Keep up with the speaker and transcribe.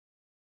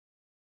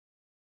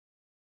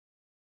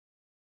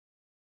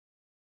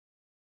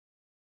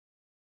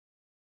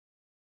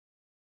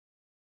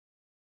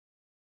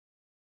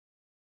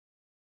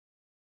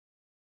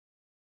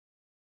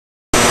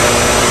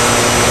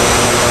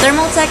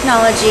Thermal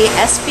Technology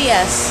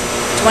SBS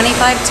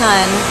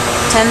 25-ton,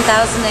 10,000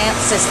 amp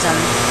system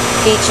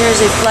features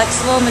a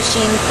flexible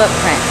machine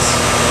footprint.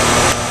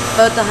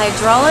 Both the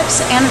hydraulics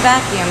and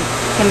vacuum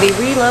can be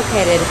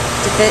relocated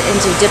to fit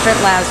into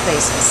different lab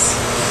spaces.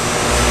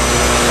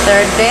 There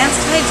are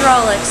advanced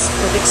hydraulics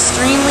with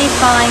extremely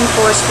fine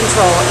force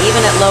control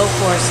even at low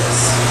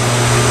forces.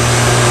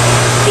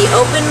 The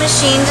open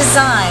machine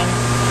design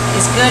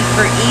is good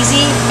for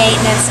easy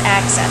maintenance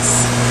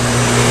access.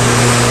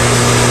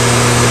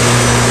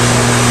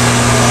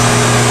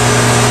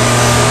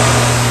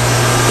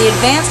 The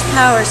advanced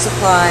power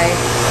supply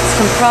is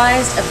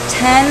comprised of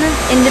 10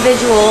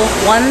 individual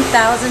 1,000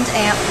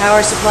 amp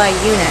power supply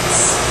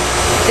units.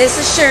 This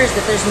assures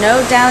that there's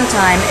no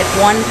downtime if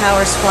one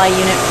power supply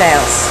unit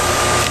fails.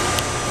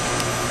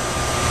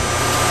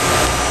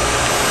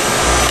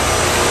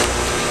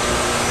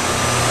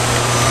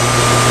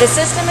 The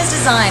system is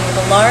designed with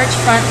a large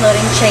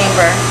front-loading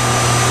chamber,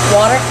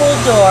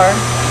 water-cooled door,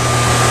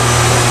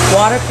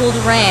 water-cooled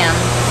RAM,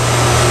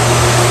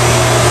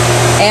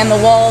 and the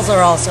walls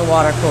are also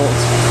water-cooled.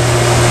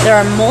 There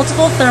are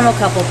multiple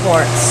thermocouple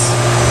ports,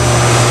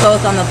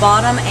 both on the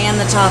bottom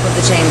and the top of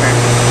the chamber.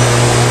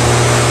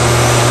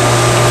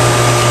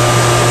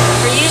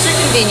 For user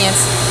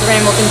convenience, the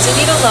RAM will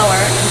continue to lower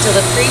until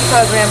the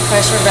pre-programmed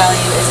pressure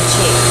value is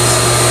achieved.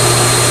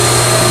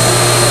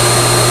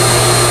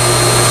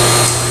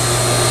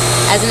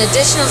 As an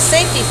additional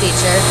safety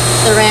feature,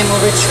 the RAM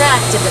will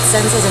retract if it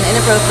senses an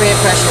inappropriate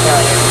pressure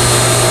value.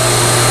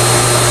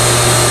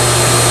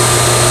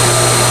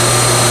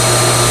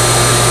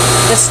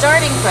 The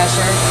starting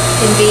pressure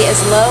can be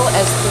as low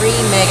as 3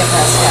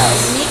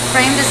 megapascals. The unique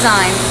frame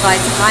design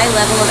provides a high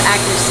level of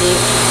accuracy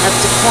up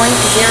to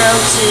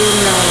 0.02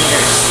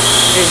 millimeters.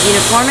 There's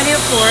uniformity of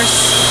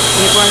force,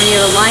 uniformity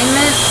of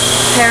alignment,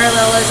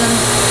 parallelism,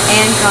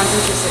 and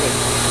concentricity.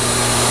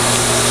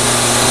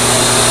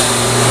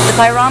 The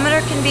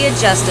pyrometer can be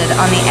adjusted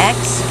on the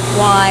X,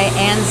 Y,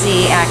 and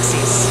Z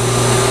axes.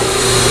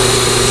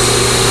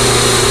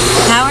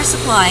 The power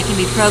supply can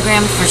be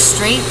programmed for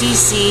straight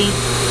DC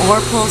or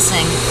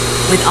pulsing,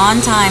 with on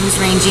times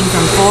ranging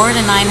from 4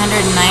 to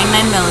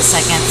 999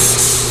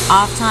 milliseconds,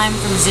 off time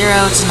from 0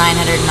 to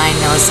 909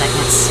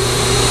 milliseconds.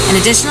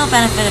 An additional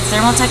benefit of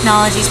Thermal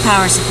Technology's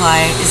power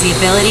supply is the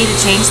ability to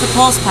change the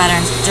pulse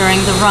patterns during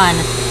the run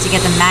to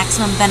get the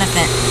maximum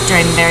benefit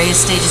during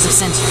various stages of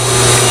sintering.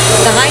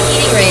 The high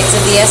heating rates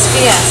of the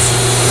SBS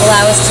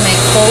allow us to make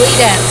fully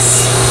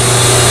dense,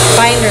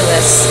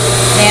 binderless,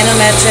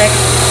 nanometric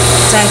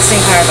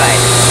tungsten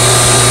carbide.